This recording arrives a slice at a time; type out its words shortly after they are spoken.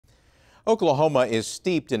Oklahoma is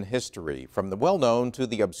steeped in history, from the well-known to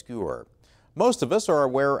the obscure. Most of us are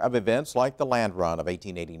aware of events like the land run of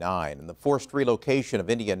 1889 and the forced relocation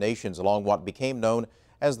of Indian nations along what became known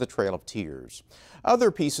as the Trail of Tears.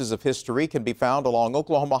 Other pieces of history can be found along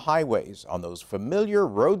Oklahoma highways on those familiar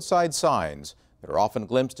roadside signs that are often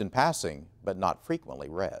glimpsed in passing, but not frequently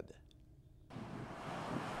read.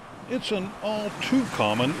 It's an all too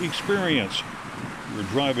common experience. You're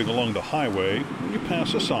driving along the highway when you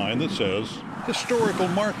pass a sign that says, "Historical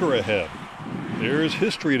marker ahead." There's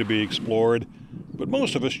history to be explored, but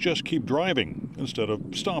most of us just keep driving instead of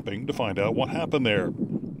stopping to find out what happened there.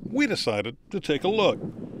 We decided to take a look,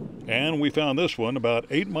 and we found this one about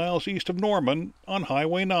 8 miles east of Norman on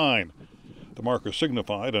Highway 9. The marker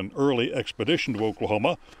signified an early expedition to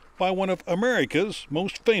Oklahoma by one of America's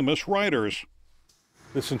most famous writers.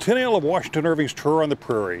 The centennial of Washington Irving's tour on the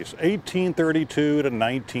prairies, 1832 to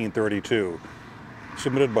 1932.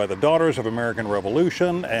 Submitted by the Daughters of American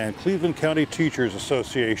Revolution and Cleveland County Teachers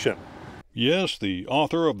Association. Yes, the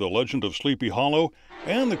author of The Legend of Sleepy Hollow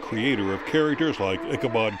and the creator of characters like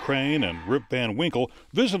Ichabod Crane and Rip Van Winkle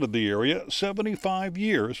visited the area 75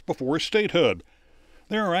 years before statehood.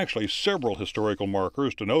 There are actually several historical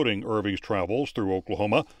markers denoting Irving's travels through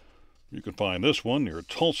Oklahoma. You can find this one near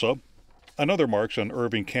Tulsa. Another marks an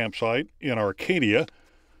Irving campsite in Arcadia.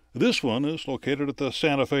 This one is located at the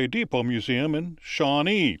Santa Fe Depot Museum in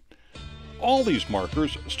Shawnee. All these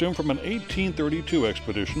markers stem from an 1832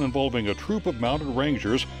 expedition involving a troop of mounted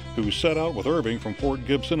rangers who set out with Irving from Fort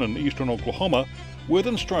Gibson in eastern Oklahoma with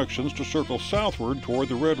instructions to circle southward toward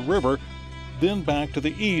the Red River, then back to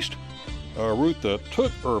the east, a route that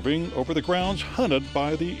took Irving over the grounds hunted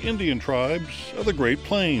by the Indian tribes of the Great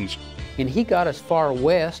Plains. And he got as far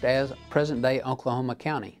west as present-day Oklahoma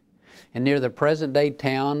County. And near the present-day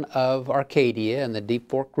town of Arcadia in the Deep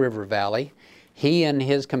Fork River Valley, he and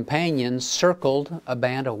his companions circled a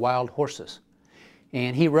band of wild horses.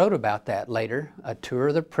 And he wrote about that later, A Tour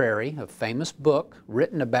of the Prairie, a famous book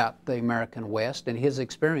written about the American West and his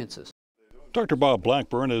experiences. Dr. Bob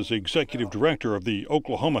Blackburn is executive director of the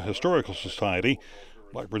Oklahoma Historical Society.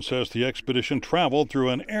 Blackburn says the expedition traveled through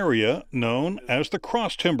an area known as the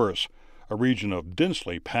Cross Timbers, a region of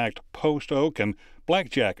densely packed post oak and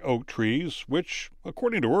blackjack oak trees, which,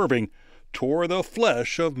 according to Irving, tore the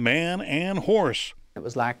flesh of man and horse. It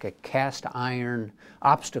was like a cast iron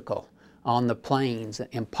obstacle on the plains,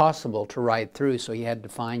 impossible to ride through, so you had to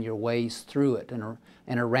find your ways through it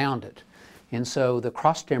and around it. And so the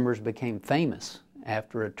Cross Timbers became famous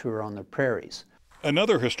after a tour on the prairies.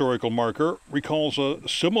 Another historical marker recalls a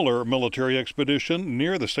similar military expedition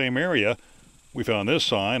near the same area. We found this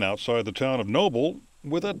sign outside the town of Noble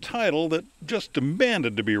with a title that just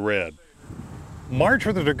demanded to be read. March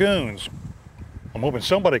for the Dragoons. I'm hoping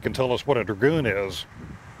somebody can tell us what a dragoon is.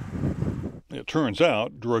 It turns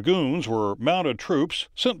out dragoons were mounted troops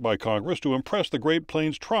sent by Congress to impress the Great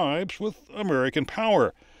Plains tribes with American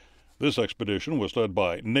power. This expedition was led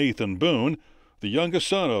by Nathan Boone, the youngest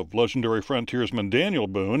son of legendary frontiersman Daniel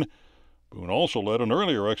Boone. Boone also led an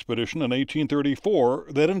earlier expedition in 1834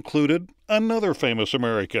 that included another famous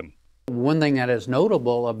American. One thing that is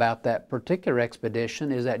notable about that particular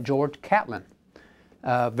expedition is that George Catlin,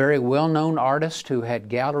 a very well-known artist who had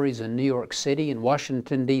galleries in New York City and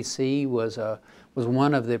Washington, D.C., was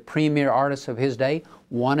one of the premier artists of his day,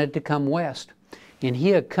 wanted to come west, and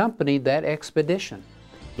he accompanied that expedition.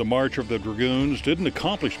 The March of the Dragoons didn't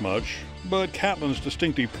accomplish much, but Catlin's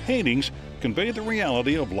distinctive paintings convey the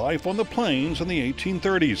reality of life on the plains in the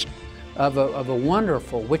 1830s. Of a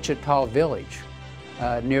wonderful Wichita village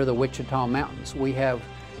near the Wichita Mountains. We have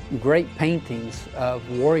great paintings of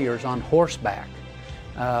warriors on horseback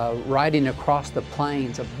riding across the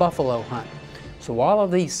plains, a buffalo hunt. So all of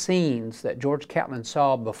these scenes that George Catlin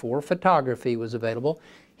saw before photography was available,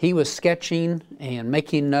 he was sketching and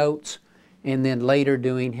making notes and then later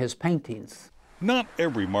doing his paintings. Not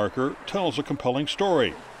every marker tells a compelling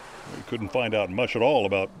story. We couldn't find out much at all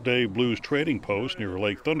about Dave Blue's trading post near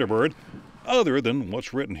Lake Thunderbird, other than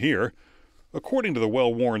what's written here. According to the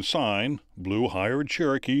well-worn sign, Blue hired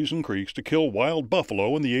Cherokees and Creeks to kill wild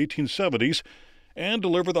buffalo in the 1870s and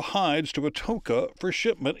deliver the hides to Atoka for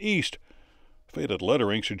shipment east. Faded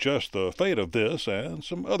lettering suggests the fate of this and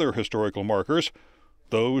some other historical markers.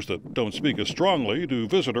 Those that don't speak as strongly to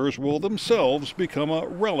visitors will themselves become a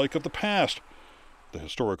relic of the past. The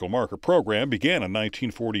historical marker program began in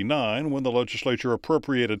 1949 when the legislature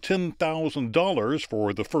appropriated $10,000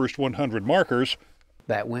 for the first 100 markers.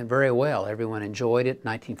 That went very well. Everyone enjoyed it.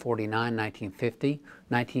 1949, 1950,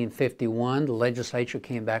 1951, the legislature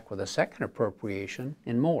came back with a second appropriation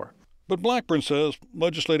and more. But Blackburn says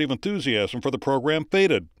legislative enthusiasm for the program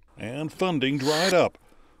faded, and funding dried up.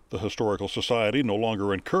 The Historical Society no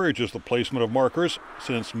longer encourages the placement of markers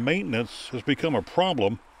since maintenance has become a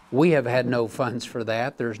problem. We have had no funds for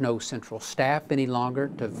that. There's no central staff any longer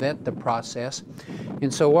to vet the process.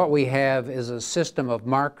 And so what we have is a system of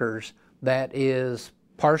markers that is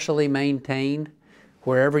partially maintained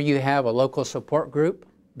wherever you have a local support group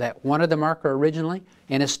that wanted the marker originally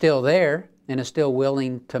and is still there and is still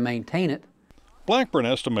willing to maintain it. Blackburn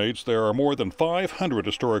estimates there are more than 500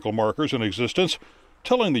 historical markers in existence,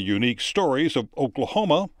 telling the unique stories of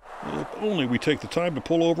Oklahoma, if only we take the time to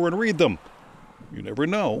pull over and read them. You never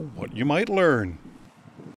know what you might learn.